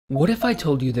What if I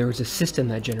told you there was a system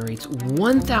that generates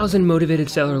 1,000 motivated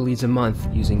seller leads a month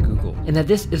using Google, and that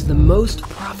this is the most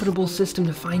profitable system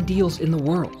to find deals in the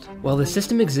world? Well, the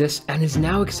system exists and is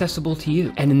now accessible to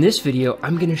you. And in this video,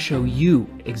 I'm gonna show you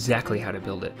exactly how to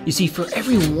build it. You see, for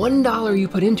every $1 you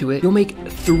put into it, you'll make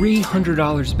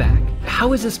 $300 back.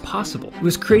 How is this possible? It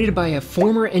was created by a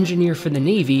former engineer for the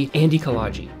Navy, Andy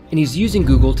Kalie, and he's using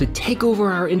Google to take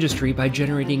over our industry by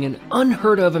generating an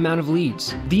unheard of amount of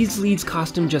leads. These leads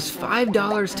cost him just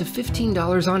 $5 to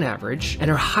 $15 on average, and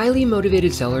our highly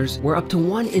motivated sellers where up to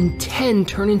 1 in 10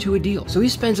 turn into a deal. So he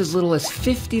spends as little as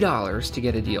 $50 to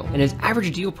get a deal, and his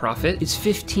average deal profit is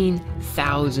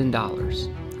 $15,000.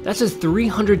 That's a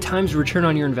 300 times return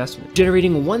on your investment.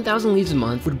 Generating 1,000 leads a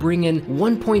month would bring in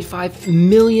 $1.5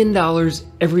 million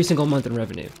every single month in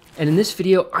revenue. And in this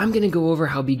video, I'm gonna go over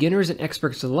how beginners and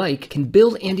experts alike can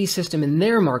build Andy's system in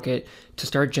their market to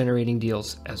start generating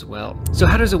deals as well. So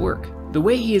how does it work? The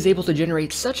way he is able to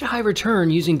generate such a high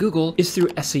return using Google is through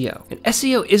SEO. And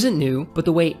SEO isn't new, but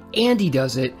the way Andy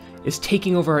does it is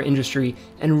taking over our industry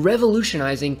and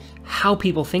revolutionizing how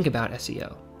people think about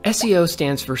SEO. SEO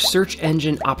stands for Search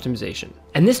Engine Optimization.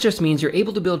 And this just means you're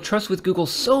able to build trust with Google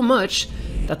so much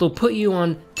that they'll put you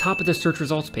on top of the search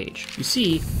results page. You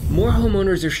see, more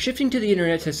homeowners are shifting to the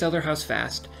internet to sell their house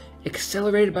fast,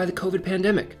 accelerated by the COVID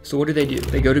pandemic. So what do?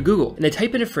 They go to Google and they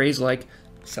type in a phrase like,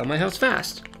 "sell my house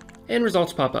fast," and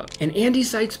results pop up. And Andy's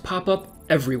sites pop up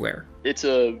everywhere. It's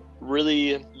a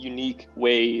really unique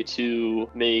way to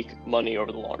make money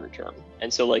over the longer term.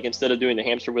 And so like, instead of doing the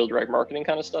hamster wheel direct marketing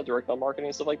kind of stuff, direct mail marketing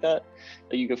and stuff like that,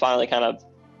 you can finally kind of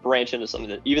branch into something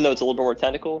that, even though it's a little bit more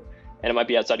technical and it might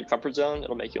be outside your comfort zone,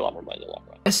 it'll make you a lot more money in the long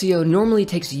run. SEO normally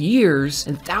takes years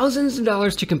and thousands of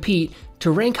dollars to compete to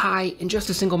rank high in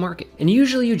just a single market. And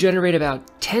usually you generate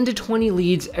about 10 to 20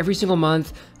 leads every single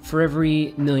month for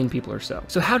every million people or so.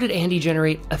 So how did Andy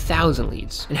generate 1,000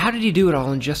 leads? And how did he do it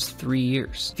all in just 3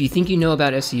 years? If you think you know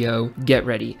about SEO, get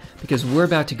ready, because we're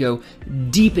about to go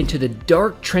deep into the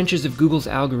dark trenches of Google's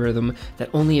algorithm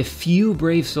that only a few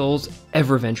brave souls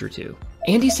ever venture to.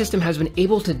 Andy's system has been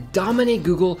able to dominate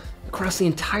Google across the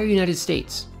entire United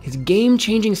States. His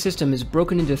game-changing system is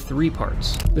broken into 3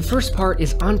 parts. The first part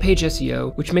is on-page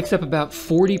SEO, which makes up about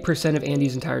 40% of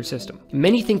Andy's entire system.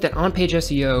 Many think that on-page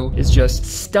SEO is just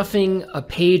stuffing a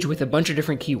page with a bunch of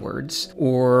different keywords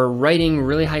or writing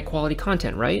really high-quality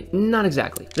content, right? Not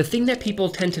exactly. The thing that people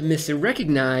tend to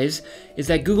misrecognize is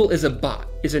that Google is a bot,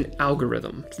 is an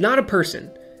algorithm. It's not a person,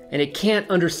 and it can't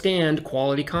understand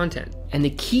quality content. And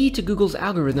the key to Google's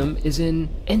algorithm is in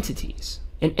entities.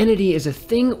 An entity is a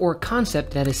thing or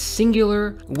concept that is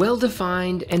singular,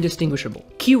 well-defined, and distinguishable.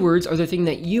 Keywords are the thing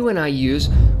that you and I use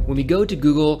when we go to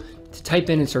Google to type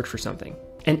in and search for something.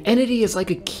 An entity is like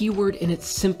a keyword in its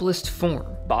simplest form.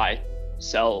 Buy,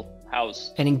 sell,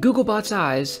 house. And in Googlebot's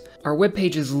eyes, our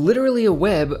webpage is literally a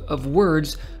web of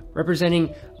words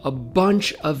representing a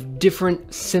bunch of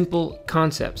different simple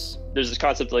concepts. There's this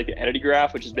concept like the entity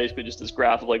graph, which is basically just this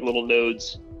graph of like little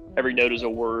nodes. Every node is a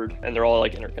word, and they're all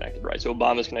like interconnected, right? So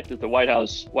Obama's connected to the White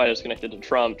House is connected to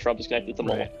Trump is connected to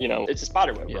right. You know, it's a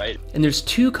spider web, right? And there's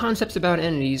 2 concepts about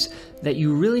entities that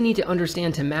you really need to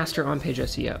understand to master on-page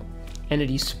SEO.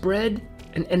 Entity spread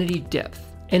and entity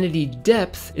depth. Entity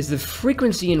depth is the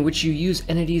frequency in which you use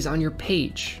entities on your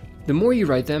page. The more you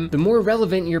write them, the more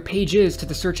relevant your page is to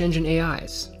the search engine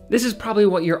AIs. This is probably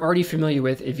what you're already familiar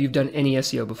with if you've done any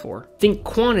SEO before. Think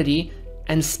quantity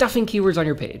and stuffing keywords on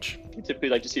your page. We typically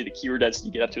like to see the keyword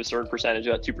density get up to a certain percentage,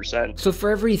 about 2%. So for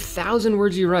every 1,000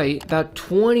 words you write, about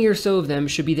 20 or so of them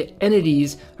should be the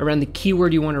entities around the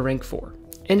keyword you want to rank for.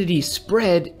 Entity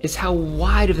spread is how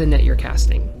wide of the net you're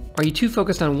casting. Are you too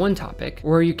focused on one topic,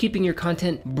 or are you keeping your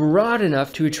content broad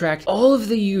enough to attract all of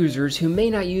the users who may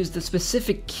not use the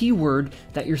specific keyword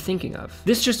that you're thinking of?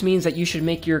 This just means that you should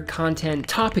make your content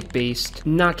topic-based,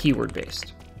 not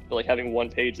keyword-based. Like having one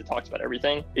page that talks about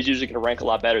everything is usually going to rank a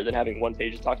lot better than having one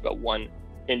page that talks about one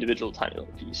individual tiny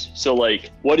little piece. So like,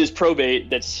 what is probate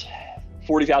that's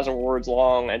 40,000 words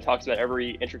long and talks about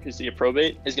every intricacy of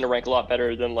probate is going to rank a lot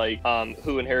better than like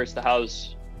who inherits the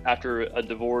house after a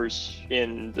divorce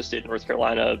in the state of North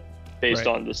Carolina based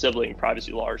on the sibling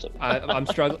privacy law or something.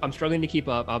 I'm struggling to keep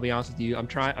up. I'll be honest with you. I'm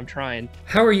trying.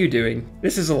 How are you doing?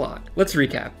 This is a lot. Let's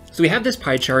recap. So we have this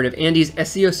pie chart of Andy's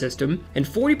SEO system, and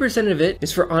 40% of it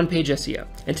is for on-page SEO.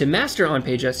 And to master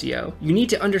on-page SEO, you need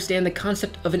to understand the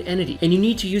concept of an entity, and you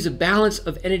need to use a balance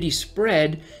of entity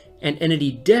spread and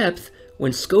entity depth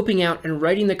when scoping out and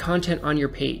writing the content on your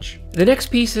page. The next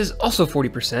piece is also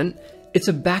 40%, It's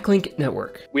a backlink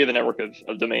network. We have a network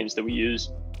of domains that we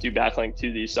use to backlink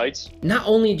to these sites. Not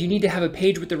only do you need to have a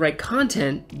page with the right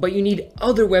content, but you need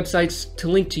other websites to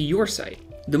link to your site.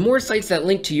 The more sites that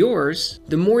link to yours,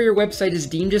 the more your website is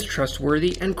deemed as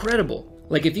trustworthy and credible.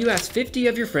 Like if you asked 50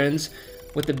 of your friends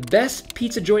what the best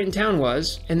pizza joint in town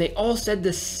was, and they all said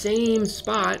the same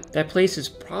spot, that place is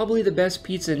probably the best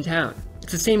pizza in town.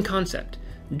 It's the same concept.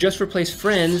 Just replace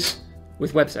friends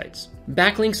with websites.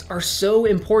 Backlinks are so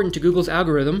important to Google's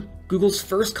algorithm. Google's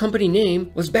first company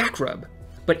name was Backrub.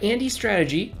 But Andy's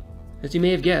strategy, as you may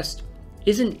have guessed,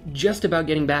 isn't just about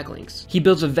getting backlinks. He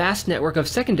builds a vast network of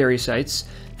secondary sites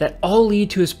that all lead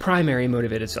to his primary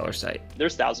motivated seller site.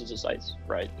 There's thousands of sites,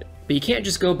 right? But you can't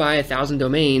just go buy 1,000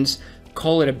 domains,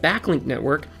 call it a backlink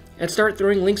network, and start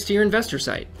throwing links to your investor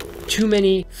site. Too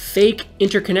many fake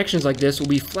interconnections like this will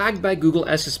be flagged by Google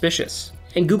as suspicious,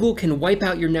 and Google can wipe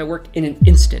out your network in an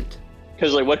instant.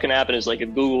 Because like what can happen is like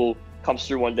if Google comes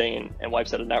through one day and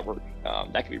wipes out a network,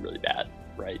 that could be really bad,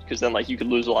 right? Because then like you could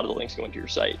lose a lot of the links going to your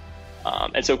site.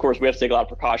 And so of course we have to take a lot of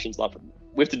precautions,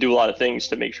 we have to do a lot of things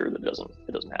to make sure that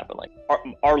it doesn't happen. Like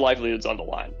our livelihood's on the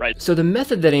line, right? So the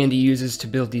method that Andy uses to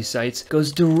build these sites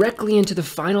goes directly into the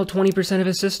final 20% of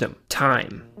his system: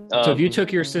 time. So if you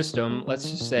took your system,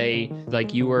 let's just say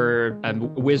like you were a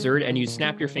wizard and you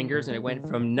snapped your fingers and it went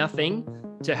from nothing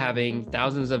to having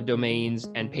thousands of domains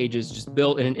and pages just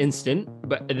built in an instant,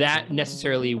 but that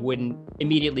necessarily wouldn't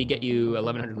immediately get you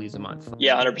 1,100 leads a month.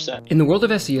 Yeah, 100%. In the world of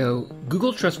SEO,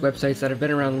 Google trusts websites that have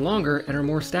been around longer and are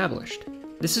more established.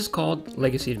 This is called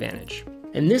legacy advantage.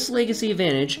 And this legacy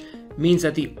advantage means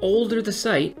that the older the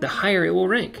site, the higher it will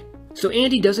rank. So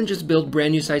Andy doesn't just build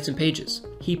brand new sites and pages.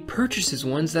 He purchases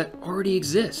ones that already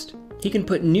exist. He can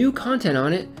put new content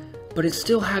on it, but it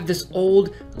still have this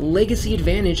old legacy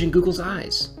advantage in Google's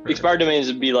eyes. Expired domains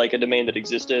would be like a domain that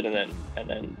existed and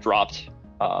then dropped,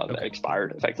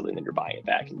 expired effectively, and then you're buying it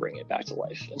back and bringing it back to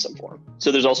life in some form.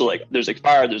 So there's also like, there's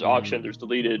expired, there's auction, there's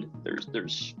deleted,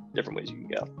 there's different ways you can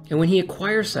go. And when he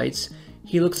acquires sites,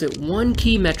 he looks at one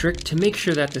key metric to make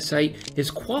sure that the site is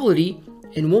quality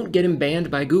and won't get him banned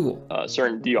by Google.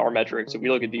 Certain DR metrics. So we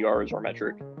look at DR as our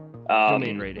metric.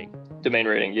 Domain rating. Domain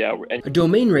rating, yeah. A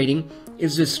domain rating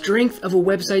is the strength of a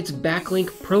website's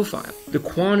backlink profile. The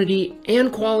quantity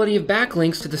and quality of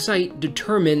backlinks to the site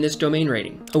determine this domain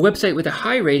rating. A website with a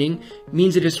high rating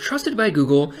means it is trusted by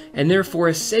Google and therefore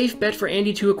a safe bet for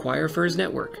Andy to acquire for his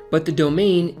network. But the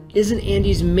domain isn't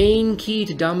Andy's main key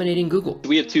to dominating Google.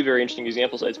 We have two very interesting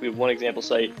example sites. We have one example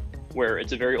site where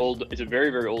it's a very,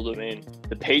 very old domain.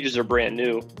 The pages are brand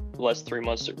new, the last 3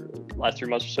 months or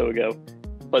so ago,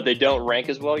 but they don't rank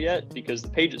as well yet because the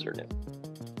pages are new.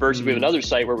 Versus we have another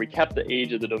site where we kept the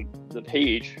age of the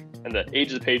page, and the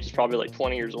age of the page is probably like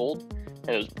 20 years old,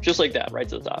 and it was just like that, right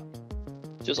to the top,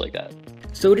 just like that.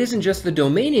 So it isn't just the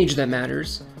domain age that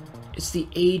matters, it's the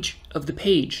age of the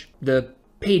page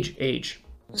age.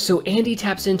 So Andy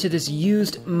taps into this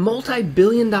used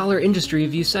multi-billion-dollar industry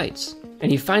of used sites,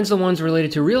 and he finds the ones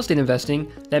related to real estate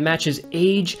investing that match his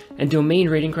age and domain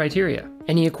rating criteria.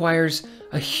 And he acquires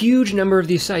a huge number of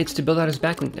these sites to build out his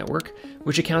backlink network,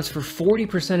 which accounts for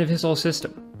 40% of his whole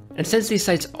system. And since these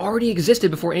sites already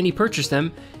existed before Andy purchased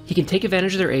them, he can take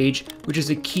advantage of their age, which is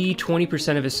a key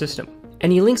 20% of his system.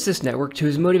 And he links this network to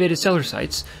his motivated seller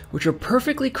sites, which are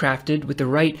perfectly crafted with the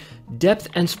right depth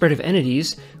and spread of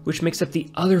entities, which makes up the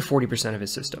other 40% of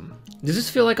his system. Does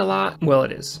this feel like a lot? Well,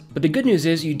 it is. But the good news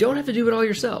is you don't have to do it all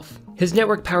yourself. His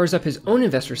network powers up his own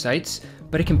investor sites,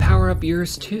 but it can power up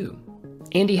yours too.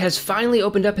 Andy has finally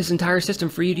opened up his entire system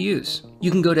for you to use. You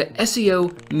can go to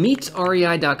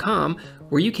SEOmeetsrei.com,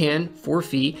 where you can, for a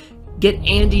fee, get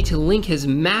Andy to link his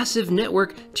massive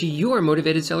network to your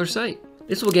motivated seller site.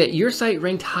 This will get your site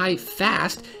ranked high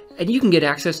fast, and you can get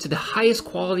access to the highest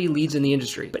quality leads in the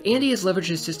industry. But Andy has leveraged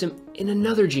his system in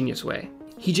another genius way.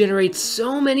 He generates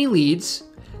so many leads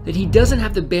that he doesn't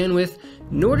have the bandwidth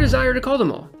nor desire to call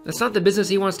them all. That's not the business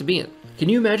he wants to be in. Can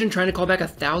you imagine trying to call back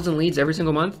 1,000 leads every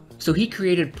single month? So he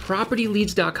created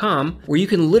propertyleads.com, where you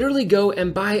can literally go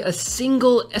and buy a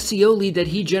single SEO lead that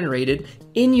he generated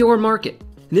in your market.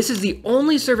 And this is the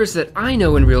only service that I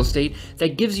know in real estate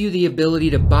that gives you the ability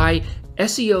to buy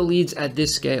SEO leads at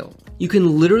this scale. You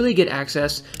can literally get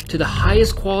access to the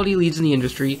highest quality leads in the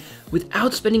industry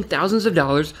without spending thousands of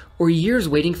dollars or years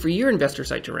waiting for your investor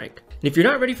site to rank. And if you're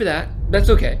not ready for that, that's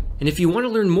okay. And if you want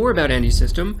to learn more about Andy's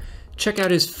system, check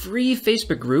out his free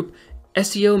Facebook group,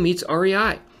 SEO Meets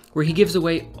REI, where he gives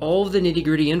away all of the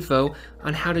nitty-gritty info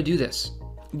on how to do this.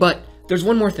 But there's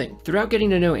one more thing. Throughout getting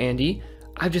to know Andy,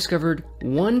 I've discovered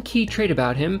one key trait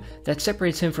about him that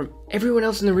separates him from everyone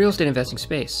else in the real estate investing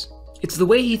space. It's the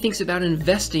way he thinks about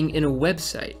investing in a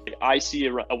website. I see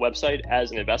a website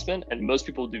as an investment, and most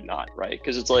people do not, right?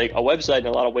 Because it's like a website in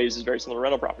a lot of ways is very similar to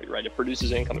rental property, right? It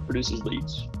produces income, it produces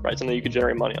leads, right? Something you can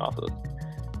generate money off of.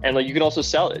 And like you can also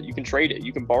sell it, you can trade it,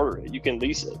 you can barter it, you can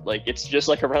lease it. Like it's just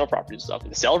like a rental property stuff.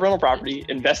 You sell a rental property,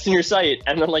 invest in your site,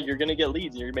 and then like you're gonna get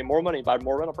leads and you're gonna make more money, buy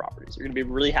more rental properties. You're gonna be a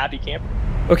really happy camper.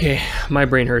 Okay, my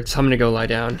brain hurts. I'm gonna go lie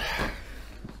down.